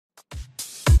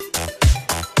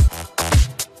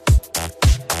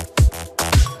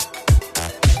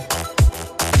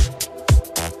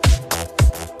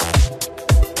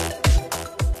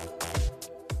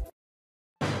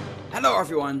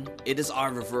everyone, it is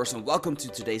Reverse and welcome to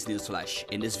today's news flash.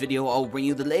 In this video I'll bring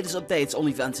you the latest updates on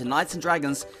events in Knights and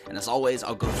Dragons, and as always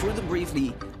I'll go through them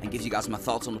briefly and give you guys my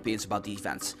thoughts and opinions about the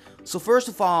events. So first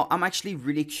of all, I'm actually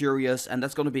really curious, and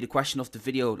that's gonna be the question of the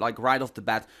video, like right off the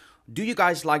bat. Do you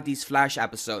guys like these flash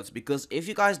episodes? Because if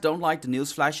you guys don't like the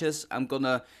news flashes, I'm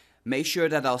gonna make sure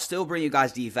that I'll still bring you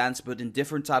guys the events, but in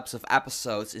different types of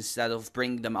episodes instead of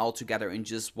bringing them all together in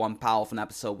just one pile of an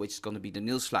episode, which is going to be the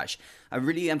news flash. I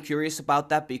really am curious about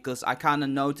that because I kind of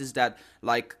noticed that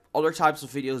like other types of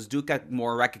videos do get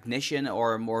more recognition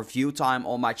or more view time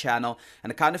on my channel, and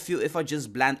I kind of feel if I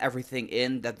just blend everything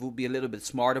in, that would be a little bit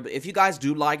smarter. But if you guys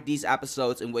do like these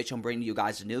episodes in which I'm bringing you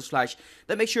guys the news flash,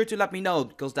 then make sure to let me know,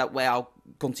 because that way I'll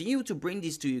continue to bring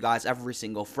these to you guys every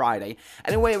single Friday.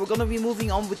 Anyway, we're going to be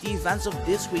moving on with the events of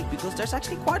this week, because there's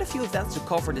actually quite a few events to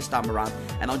cover this time around,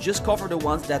 and I'll just cover the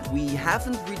ones that we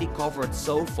haven't really covered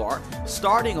so far,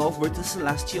 starting off with the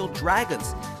Celestial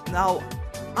Dragons. Now,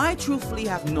 I truthfully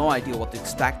have no idea what to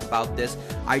expect about this.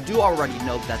 I do already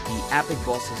know that the epic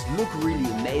bosses look really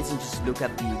amazing. Just look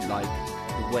at the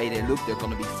way they look. There are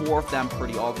going to be 4 of them,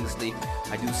 pretty obviously.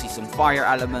 I do see some fire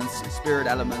elements, some spirit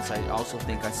elements. I also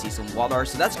think I see some water,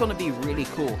 so that's going to be really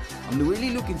cool. I'm really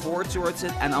looking forward towards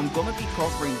it, and I'm going to be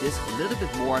covering this a little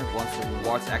bit more once the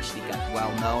rewards actually get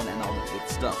well known and all the good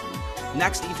stuff.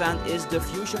 Next event is the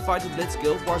Fusion Fighter Blitz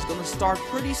Guild War. Is going to start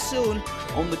pretty soon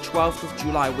on the 12th of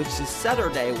July, which is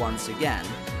Saturday once again.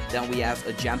 Then we have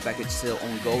a gem package sale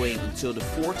ongoing until the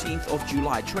 14th of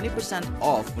July, 20%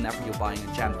 off whenever you're buying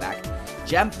a gem pack.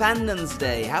 Gempendence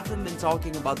Day, haven't been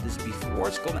talking about this before,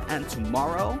 it's going to end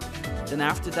tomorrow. Then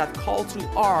after that, Call to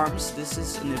Arms. This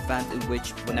is an event in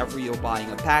which whenever you're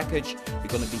buying a package, you're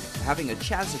going to be having a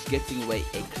chance of giving away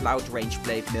a Cloud Range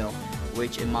Plate Mill,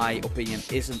 which in my opinion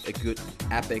isn't a good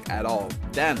epic at all.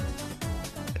 Then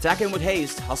attacking with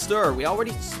haste, Hastur. We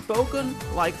already spoken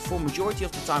like for majority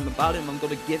of the time about him. I'm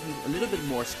gonna give him a little bit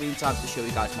more screen time to show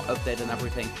you guys my update and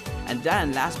everything. And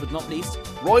then last but not least,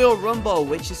 Royal Rumble,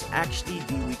 which is actually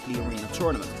the weekly arena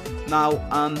tournament. Now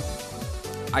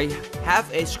I have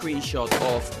a screenshot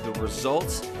of the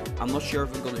results. I'm not sure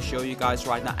if I'm gonna show you guys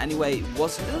right now. Anyway, it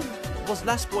was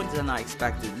less points than I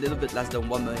expected, a little bit less than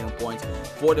 1 million points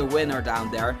for the winner down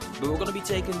there. But we're going to be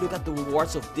taking a look at the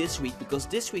rewards of this week, because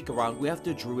this week around we have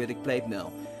the Druidic Plate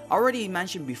Mill. I already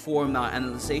mentioned before in my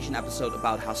analyzation episode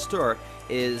about Hastur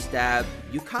is that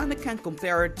you kind of can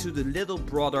compare it to the little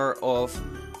brother of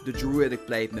the Druidic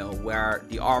Plate Mill, where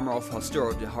the armor of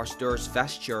Hastur, the Hastur's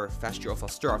Vesture of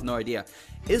Hastur, I have no idea,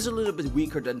 is a little bit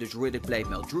weaker than the Druidic Plate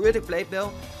Mill. Druidic Plate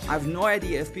Mill, I have no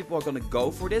idea if people are going to go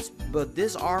for this, but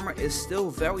this armor is still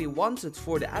very wanted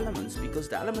for the elements, because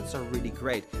the elements are really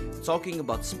great. Talking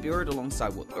about Spirit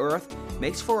alongside with Earth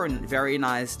makes for a very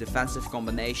nice defensive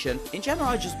combination. In general,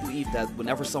 I just believe that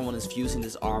whenever someone is fusing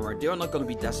this armor, they're not going to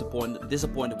be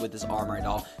disappointed with this armor at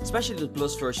all. Especially the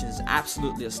Plus version is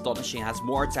absolutely astonishing, has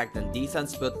more attack than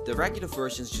defense, but the regular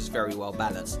version is just very well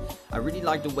balanced. I really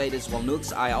like the way this one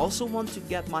looks. I also want to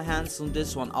get my hands on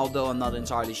this one, although I'm not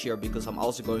entirely sure, because I'm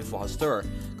also going for Hastur.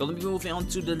 Gonna be moving on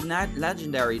to the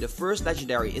legendary. The first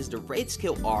legendary is the Raid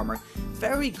Skill armor.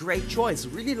 Very great choice.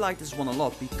 Really like this one a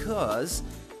lot, because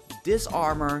this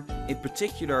armor in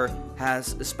particular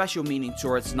has a special meaning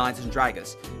towards Knights and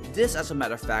Dragons. This, as a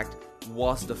matter of fact,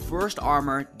 was the first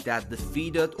armor that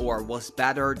defeated or was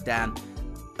better than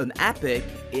an epic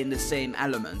in the same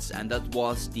elements, and that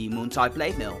was the Moontide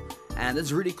Plate Mill. And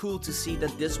it's really cool to see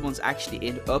that this one's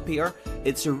actually up here.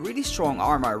 It's a really strong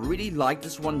armor. I really like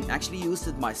this one. Actually used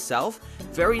it myself.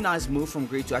 Very nice move from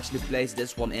Greed to actually place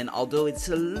this one in, although it's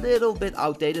a little bit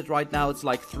outdated right now. It's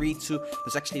like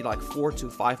it's actually like 4 to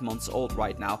 5 months old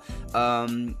right now.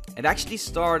 It actually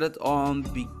started on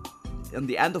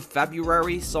the end of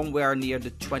February, somewhere near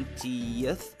the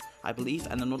 20th, I believe,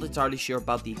 and I'm not entirely sure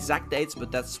about the exact dates,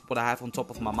 but that's what I have on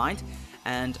top of my mind.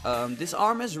 And this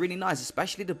armor is really nice,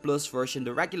 especially the Plus version.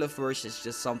 The regular version is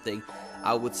just something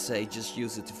I would say just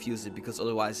use it to fuse it, because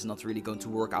otherwise it's not really going to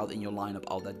work out in your lineup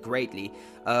all that greatly.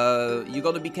 You're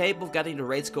going to be capable of getting the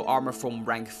Raid Skill armor from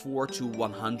rank 4 to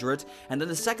 100. And then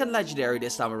the second legendary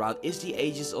this time around is the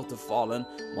Aegis of the Fallen.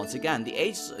 Once again, the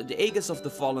Aegis of the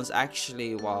Fallen is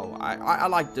actually, wow, I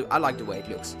like the way it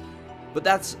looks. But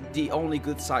that's the only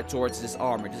good side towards this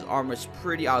armor. This armor is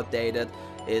pretty outdated.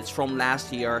 It's from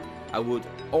last year. I would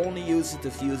only use it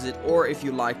to fuse it, or if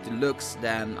you like the looks,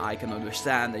 then I can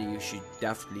understand that you should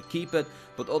definitely keep it.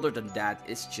 But other than that,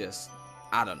 it's just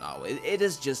I don't know, it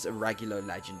is just a regular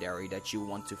legendary that you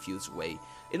want to fuse away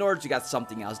in order to get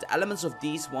something else. The elements of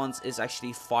these ones is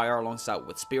actually fire alongside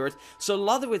with spirit. So a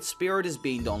lot of with spirit is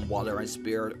being done water and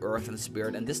spirit, earth and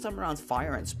spirit, and this time around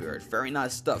fire and spirit. Very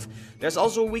nice stuff. There's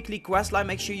also a weekly quest line.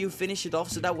 Make sure you finish it off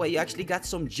so that way you actually get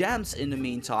some gems in the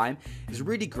meantime. It's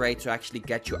really great to actually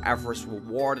get your efforts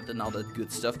rewarded and all that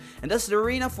good stuff. And that's the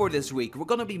arena for this week. We're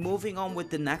gonna be moving on with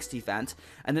the next event,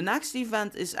 and the next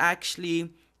event is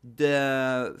actually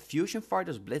the Fusion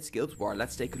Fighters Blitz Guild War.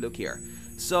 Let's take a look here.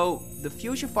 So the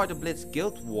Fusion Fighter Blitz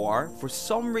Guild War for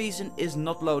some reason is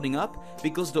not loading up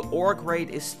because the org raid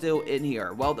is still in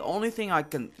here. Well, the only thing I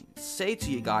can say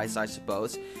to you guys, I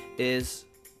suppose, is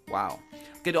wow.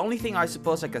 Okay, the only thing I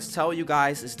suppose I can tell you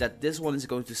guys is that this one is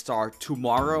going to start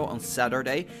tomorrow on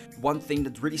Saturday. One thing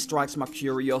that really strikes my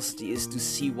curiosity is to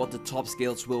see what the top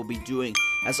guilds will be doing.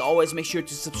 As always, make sure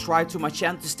to subscribe to my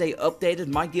channel to stay updated.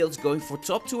 My guild's going for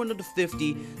top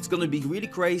 250. It's going to be really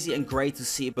crazy and great to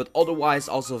see, but otherwise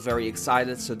also very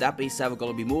excited. So that being said, we're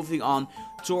going to be moving on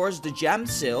towards the gem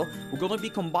sale. We're going to be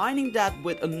combining that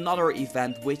with another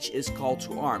event which is called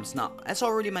to arms. Now, as I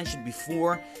already mentioned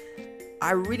before,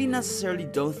 I really necessarily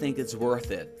don't think it's worth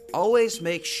it. Always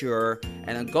make sure,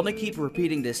 and I'm gonna keep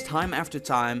repeating this time after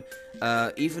time,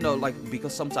 even though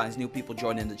because sometimes new people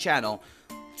join in the channel,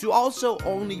 to also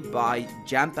only buy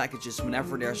jam packages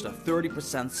whenever there's a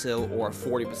 30% sale or a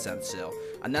 40% sale.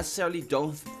 I necessarily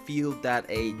don't feel that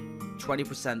a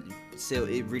 20% sale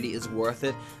it really is worth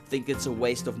it. I think it's a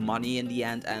waste of money in the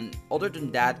end. And other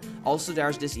than that, also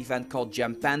there's this event called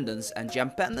Gempendence, and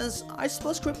Gempendence, I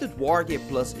suppose Cryptid Wargear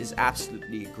Plus is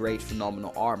absolutely great,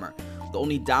 phenomenal armor. The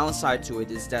only downside to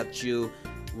it is that you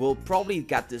will probably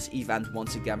get this event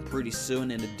once again pretty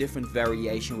soon in a different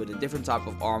variation with a different type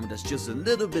of armor that's just a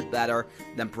little bit better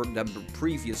than the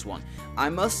previous one. I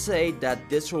must say that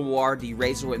this reward, the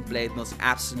Razorwind Blade, was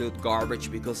absolute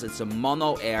garbage because it's a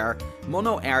mono air.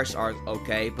 Mono airs are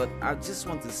okay, but I just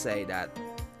want to say that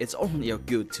it's only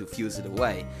good to fuse it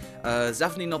away. It's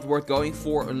definitely not worth going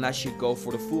for unless you go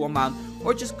for the full amount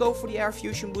or just go for the air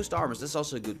fusion boost armors. That's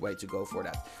also a good way to go for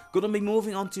that. Gonna be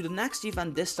moving on to the next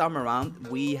event this time around.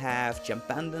 We have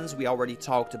Gempendence. We already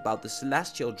talked about the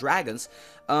Celestial Dragons.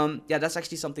 Yeah, that's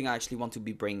actually something I actually want to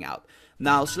be bringing out.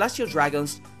 Now, Celestial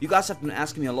Dragons, you guys have been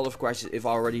asking me a lot of questions if I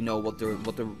already know what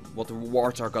the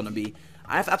rewards are gonna be.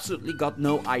 I have absolutely got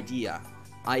no idea.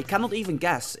 I cannot even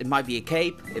guess. It might be a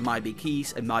cape, it might be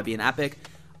keys, it might be an epic.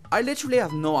 I literally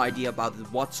have no idea about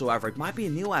it whatsoever. It might be a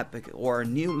new epic or a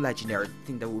new legendary. I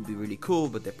think that would be really cool,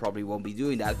 but they probably won't be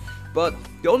doing that. But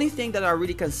the only thing that I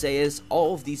really can say is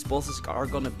all of these bosses are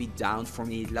gonna be down for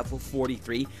me level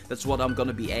 43. That's what I'm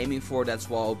gonna be aiming for. That's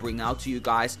what I'll bring out to you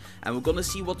guys. And we're gonna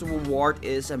see what the reward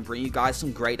is and bring you guys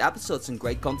some great episodes and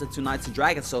great content to Knights and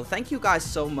Dragons. So thank you guys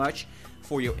so much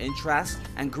for your interest,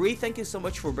 and Gree, thank you so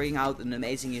much for bringing out an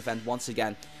amazing event once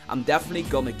again. I'm definitely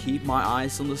gonna keep my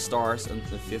eyes on the stars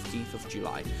until the 15th of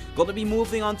July. Gonna be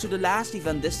moving on to the last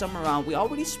event this time around. We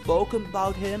already spoken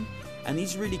about him, and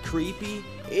he's really creepy.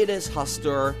 It is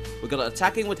Hastur. We're gonna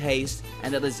attacking with haste,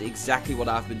 and that is exactly what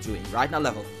I've been doing. Right now,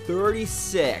 level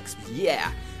 36. Yeah,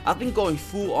 I've been going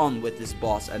full on with this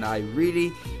boss, and I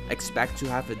really expect to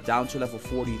have it down to level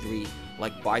 43,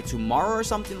 like by tomorrow or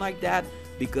something like that.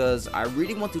 Because I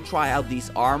really want to try out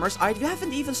these armors. I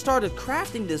haven't even started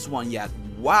crafting this one yet.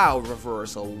 Wow,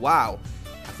 Reversal, wow.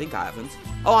 I think I haven't.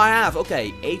 Oh, I have,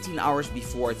 okay, 18 hours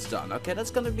before it's done. Okay, that's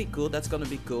gonna be cool, that's gonna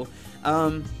be cool.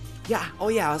 Yeah, oh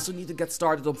yeah, I also need to get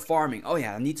started on farming. Oh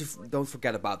yeah, I need to, don't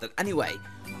forget about that. Anyway,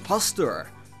 Hastur,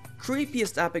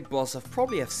 creepiest epic boss I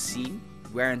probably have seen.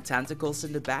 Wearing tentacles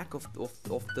in the back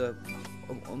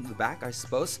on the back, I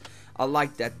suppose. I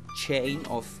like that chain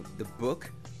of the book.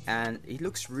 And he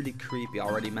looks really creepy. I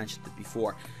already mentioned it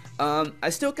before. I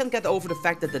still can't get over the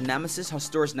fact that the Nemesis,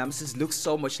 Hastur's Nemesis, looks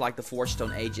so much like the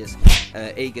Forgestone Aegis,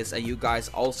 and you guys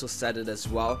also said it as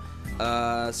well.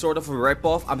 Sort of a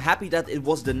rip-off. I'm happy that it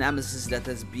was the Nemesis that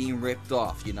is being ripped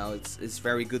off. You know, it's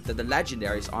very good that the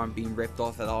legendaries aren't being ripped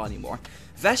off at all anymore.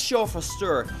 Vesture of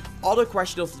Hastur. Other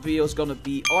question of the video is gonna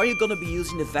be: are you gonna be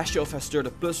using the Vesture of Hastur, the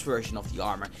plus version of the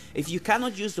armor? If you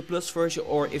cannot use the plus version,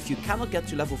 or if you cannot get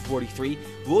to level 43,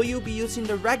 will you be using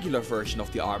the regular version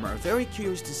of the armor? I'm very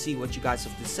curious to see what you guys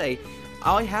have to say.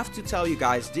 I have to tell you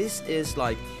guys, this is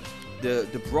like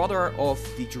the brother of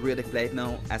the Druidic Blade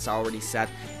Mail, as I already said.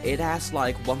 It has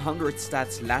like 100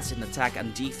 stats less in attack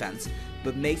and defense,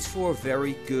 but makes for a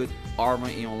very good armor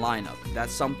in your lineup.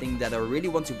 That's something that I really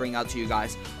want to bring out to you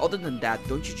guys. Other than that,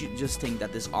 don't you just think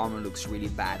that this armor looks really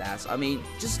badass? I mean,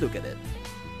 just look at it.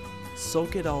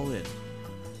 Soak it all in.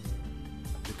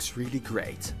 Looks really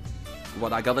great.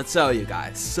 What I gotta tell you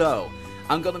guys. So,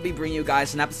 I'm gonna be bringing you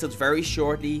guys an episode very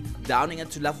shortly, downing it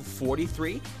to level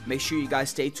 43. Make sure you guys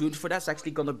stay tuned for that. It's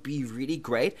actually gonna be really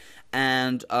great.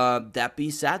 And that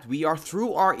being said, we are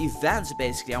through our events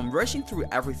basically. I'm rushing through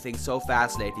everything so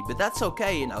fast lately, but that's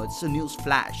okay, you know, it's a news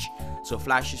flash. So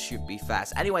flashes should be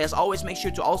fast. Anyway, as always, make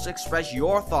sure to also express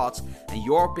your thoughts and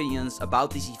your opinions about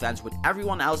these events with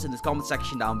everyone else in the comment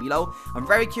section down below. I'm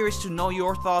very curious to know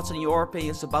your thoughts and your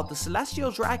opinions about the Celestial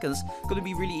Dragons. Gonna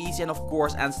be really easy, and of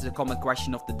course answer the comment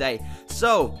question of the day.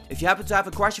 So if you happen to have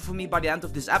a question for me by the end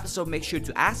of this episode, make sure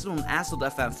to ask it on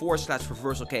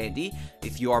ask.fm/ReversalKND.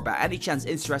 If you are by any chance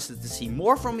interested to see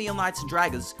more from me on Knights and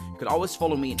Dragons, you can always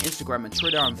follow me on Instagram and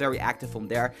Twitter. I'm very active on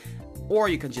there. Or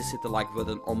you can just hit the like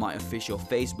button on my official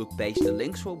Facebook page. The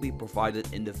links will be provided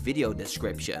in the video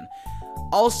description.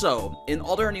 Also, in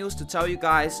other news to tell you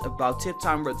guys about tip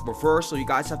time with Reversal, you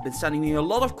guys have been sending me a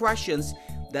lot of questions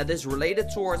that is related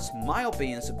towards my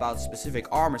opinions about specific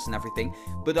armors and everything.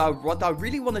 But what I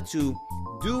really wanted to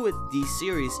do with these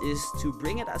series is to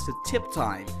bring it as a tip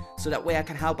time, so that way I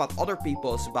can help out other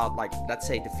people about, like, let's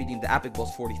say defeating the epic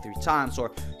boss 43 times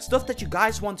or stuff that you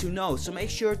guys want to know. So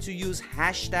make sure to use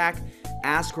hashtag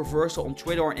AskReversal on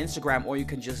Twitter or Instagram, or you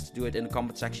can just do it in the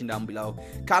comment section down below.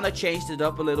 Kinda changed it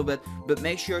up a little bit, but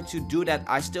make sure to do that.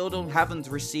 I still haven't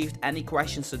received any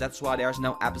questions, so that's why there's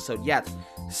no episode yet.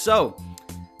 So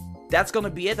that's gonna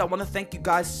be it. I want to thank you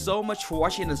guys so much for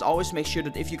watching. As always, make sure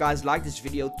that if you guys like this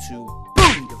video to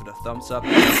give it a thumbs up.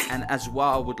 And as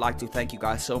well, I would like to thank you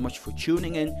guys so much for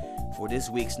tuning in for this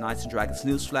week's Knights and Dragons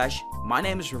News Flash. My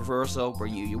name is Reversal,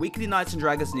 bringing you your weekly Knights and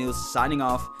Dragons news, signing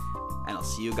off, and I'll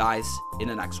see you guys in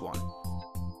the next one.